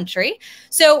represents the country.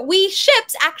 So we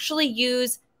ships actually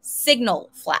use signal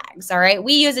flags, all right?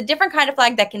 We use a different kind of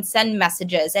flag that can send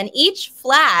messages, and each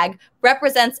flag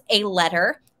represents a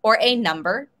letter or a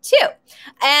number too.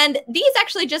 And these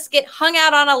actually just get hung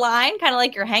out on a line, kind of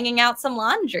like you're hanging out some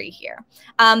laundry here.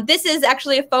 This is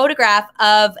actually a photograph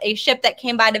of a ship that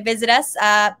came by to visit us.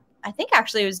 I think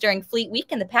actually it was during Fleet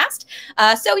Week in the past.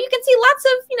 So you can see lots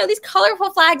of, you know, these colorful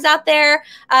flags out there.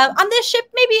 On this ship,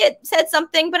 maybe it said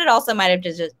something, but it also might have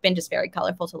just been very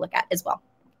colorful to look at as well.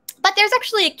 But there's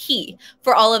actually a key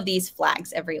for all of these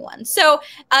flags, everyone. So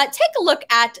take a look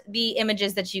at the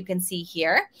images that you can see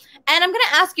here. And I'm going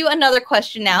to ask you another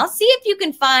question now. See if you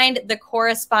can find the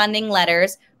corresponding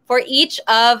letters for each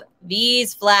of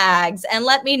these flags. And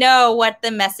let me know what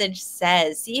the message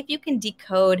says. See if you can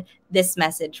decode this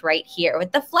message right here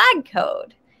with the flag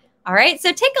code. All right,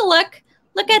 so take a look.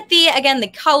 Look at again, the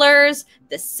colors,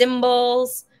 the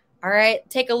symbols. All right,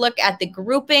 take a look at the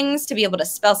groupings to be able to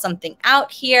spell something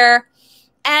out here.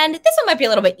 And this one might be a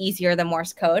little bit easier than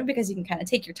Morse code because you can kind of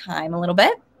take your time a little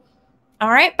bit.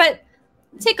 All right, but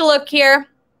take a look here.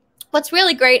 What's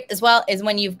really great as well is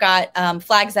when you've got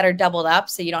flags that are doubled up,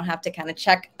 so you don't have to kind of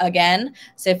check again.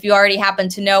 So if you already happen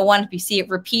to know one, if you see it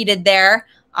repeated there,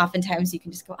 oftentimes you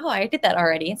can just go, oh, I did that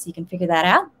already. So you can figure that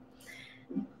out.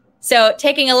 So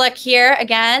taking a look here,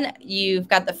 again, you've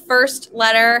got the first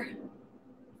letter.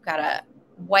 Got a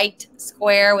white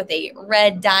square with a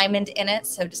red diamond in it.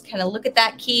 So just kind of look at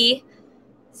that key.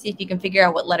 See if you can figure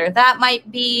out what letter that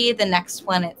might be. The next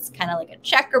one, it's kind of like a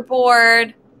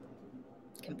checkerboard.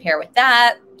 Compare with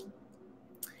that.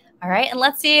 All right, and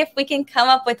let's see if we can come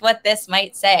up with what this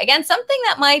might say. Again, something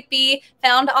that might be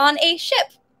found on a ship.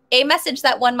 A message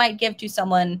that one might give to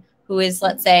someone who is,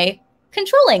 let's say,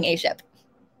 controlling a ship.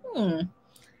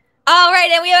 All right,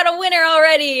 and we have a winner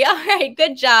already. All right,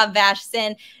 good job,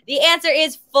 Vashson. The answer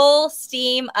is full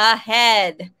steam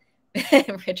ahead.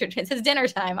 Richard, it's his dinner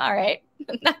time. All right,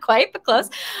 not quite, but close.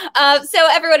 So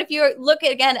everyone, if you look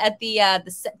again at the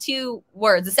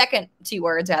second two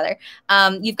words rather,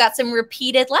 you've got some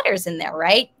repeated letters in there,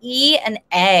 right? E and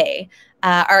A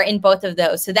are in both of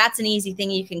those. So that's an easy thing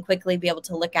you can quickly be able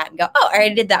to look at and go, oh, I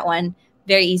already did that one.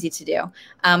 Very easy to do.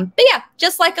 But yeah,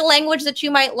 just like a language that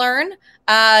you might learn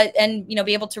and, you know,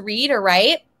 be able to read or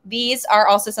write, these are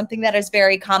also something that is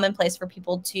very commonplace for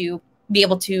people to be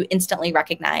able to instantly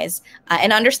recognize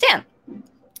and understand.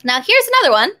 Now, here's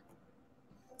another one.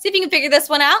 See if you can figure this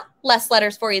one out. Less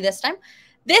letters for you this time.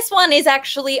 This one is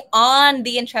actually on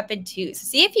the Intrepid 2. So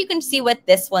see if you can see what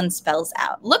this one spells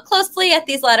out. Look closely at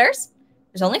these letters.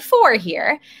 There's only 4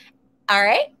 here. All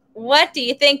right. What do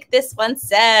you think this one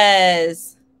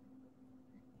says?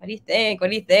 What do you think? What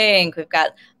do you think? We've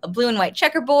got a blue and white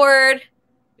checkerboard.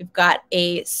 We've got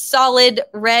a solid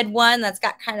red one that's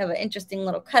got kind of an interesting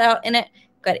little cutout in it.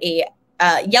 We've got a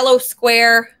yellow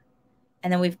square,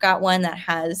 and then we've got one that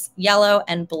has yellow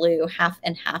and blue half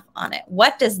and half on it.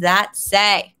 What does that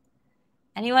say?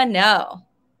 Anyone know?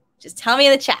 Just tell me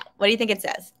in the chat. What do you think it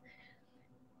says?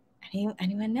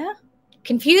 Anyone know?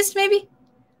 Confused maybe?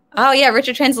 Oh yeah,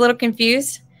 Richard Tran's a little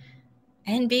confused.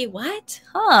 NB what?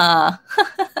 Huh.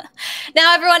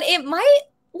 Now everyone, it might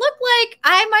look like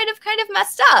I might have kind of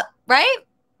messed up, right?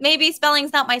 Maybe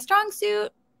spelling's not my strong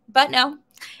suit, but no.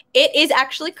 It is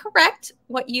actually correct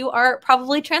what you are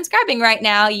probably transcribing right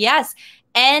now. Yes,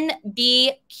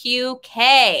 NBQK.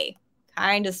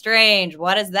 Kind of strange.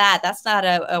 What is that? That's not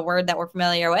a word that we're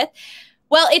familiar with.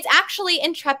 Well, it's actually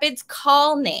Intrepid's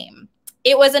call name.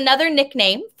 It was another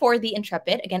nickname for the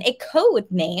Intrepid, again, a code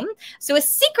name. So a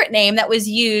secret name that was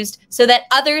used so that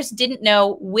others didn't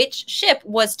know which ship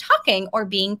was talking or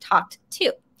being talked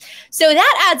to. So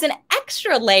that adds an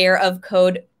extra layer of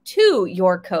code to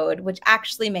your code, which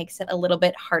actually makes it a little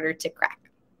bit harder to crack.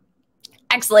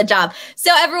 Excellent job.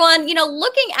 So everyone,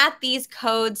 looking at these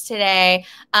codes today,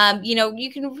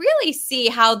 you can really see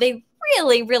how they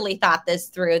really thought this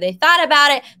through. They thought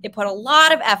about it. They put a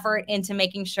lot of effort into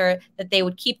making sure that they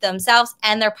would keep themselves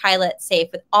and their pilot safe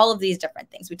with all of these different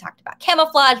things. We talked about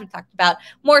camouflage. We talked about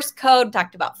Morse code. We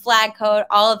talked about flag code.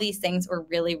 All of these things were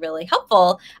really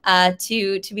helpful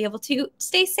to be able to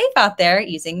stay safe out there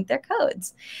using their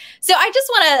codes. So I just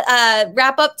want to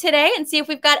wrap up today and see if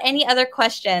we've got any other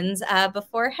questions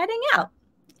before heading out.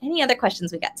 Any other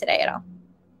questions we got today at all?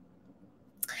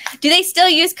 Do they still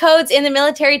use codes in the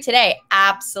military today?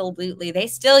 Absolutely. They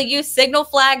still use signal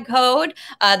flag code.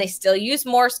 They still use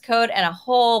Morse code and a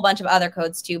whole bunch of other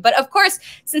codes too. But of course,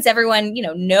 since everyone,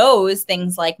 knows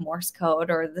things like Morse code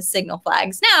or the signal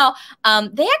flags now,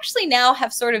 they actually now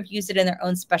have sort of used it in their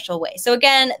own special way. So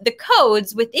again, the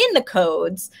codes within the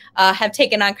codes have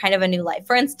taken on kind of a new life.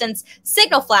 For instance,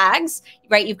 signal flags,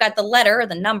 right? You've got the letter or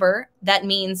the number that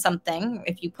means something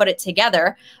if you put it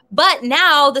together. But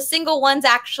now the single ones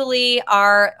actually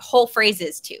are whole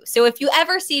phrases too. So if you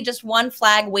ever see just one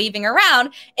flag waving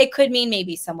around, it could mean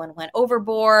maybe someone went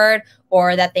overboard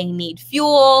or that they need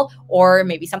fuel or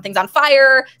maybe something's on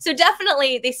fire. So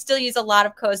definitely they still use a lot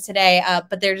of codes today,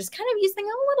 but they're just kind of using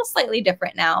a little slightly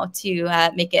different now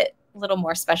to make it a little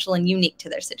more special and unique to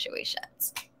their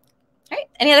situations. All right,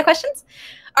 any other questions?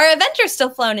 Are Avengers still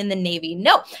flown in the Navy?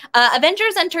 No.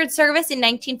 Avengers entered service in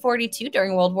 1942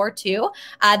 during World War II.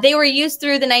 They were used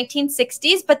through the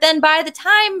 1960s, but then by the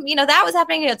time, that was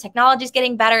happening, technology's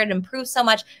getting better. It improved so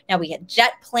much. Now we had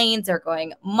jet planes. They're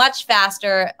going much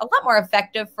faster, a lot more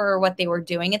effective for what they were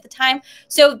doing at the time.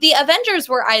 So the Avengers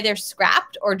were either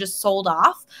scrapped or just sold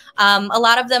off. A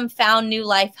lot of them found new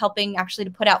life helping actually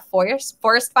to put out forest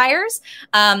fires.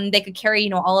 They could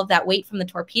carry, all of that weight from the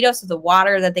torpedo, so the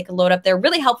water that they could load up there,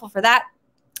 really helpful for that.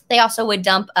 They also would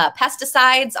dump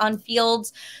pesticides on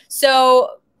fields.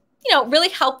 So, really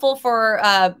helpful for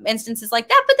instances like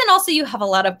that. But then also you have a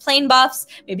lot of plane buffs.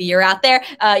 Maybe you're out there,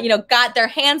 got their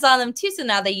hands on them too. So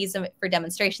now they use them for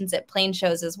demonstrations at plane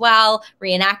shows as well,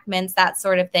 reenactments, that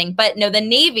sort of thing. But no, the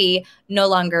Navy no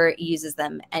longer uses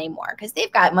them anymore because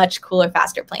they've got much cooler,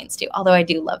 faster planes too. Although I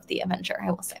do love the Avenger,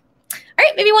 I will say. All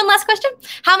right, maybe one last question.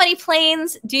 How many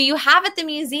planes do you have at the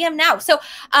museum now? So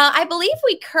I believe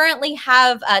we currently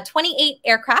have 28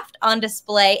 aircraft on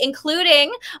display,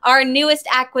 including our newest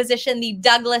acquisition, the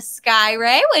Douglas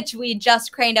Skyray, which we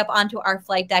just craned up onto our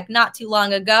flight deck not too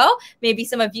long ago. Maybe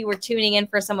some of you were tuning in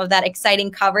for some of that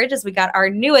exciting coverage as we got our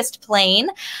newest plane.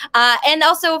 And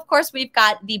also, of course, we've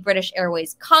got the British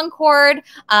Airways Concorde,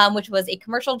 which was a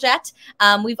commercial jet.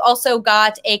 We've also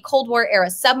got a Cold War era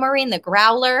submarine, the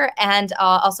Growler, and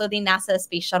also the NASA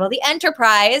Space Shuttle, the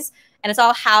Enterprise, and it's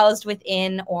all housed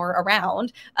within or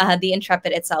around the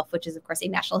Intrepid itself, which is, of course, a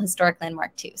National Historic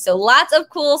Landmark too. So lots of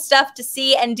cool stuff to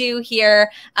see and do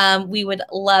here. We would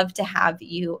love to have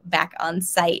you back on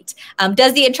site.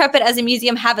 Does the Intrepid as a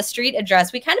museum have a street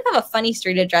address? We kind of have a funny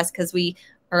street address because we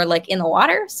are like in the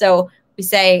water. So we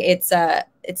say it's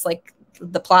like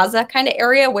the plaza kind of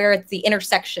area where it's the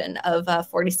intersection of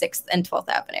 46th and 12th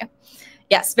Avenue.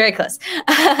 Yes, very close.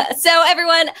 So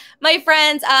everyone, my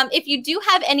friends, if you do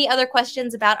have any other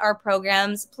questions about our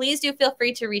programs, please do feel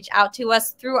free to reach out to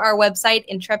us through our website,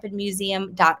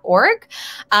 intrepidmuseum.org,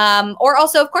 or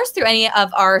also, of course, through any of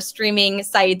our streaming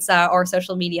sites or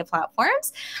social media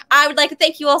platforms. I would like to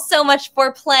thank you all so much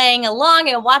for playing along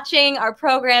and watching our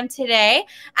program today.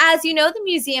 As you know, the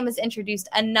museum has introduced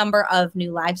a number of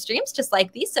new live streams just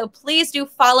like these, so please do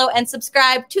follow and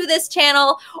subscribe to this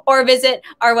channel or visit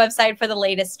our website for the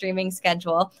latest streaming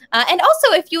schedule. And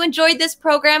also, if you enjoyed this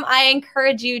program, I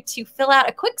encourage you to fill out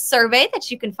a quick survey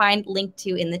that you can find linked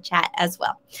to in the chat as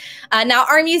well. Now,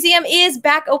 our museum is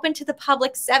back open to the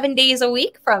public 7 days a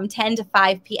week from 10 to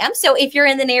 5 p.m. So if you're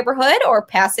in the neighborhood or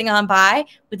passing on by,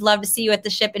 we'd love to see you at the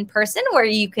ship in person, where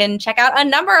you can check out a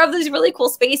number of these really cool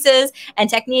spaces and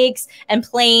techniques and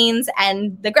planes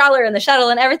and the Growler and the shuttle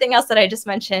and everything else that I just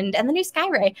mentioned, and the new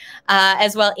Skyray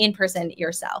as well in person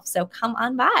yourself. So come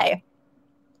on by.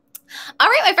 All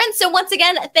right, my friends. So once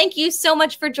again, thank you so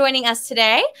much for joining us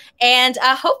today. And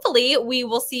hopefully we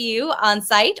will see you on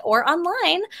site or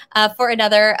online for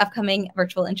another upcoming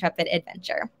Virtual Intrepid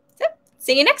adventure. So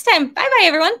see you next time. Bye-bye,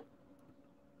 everyone.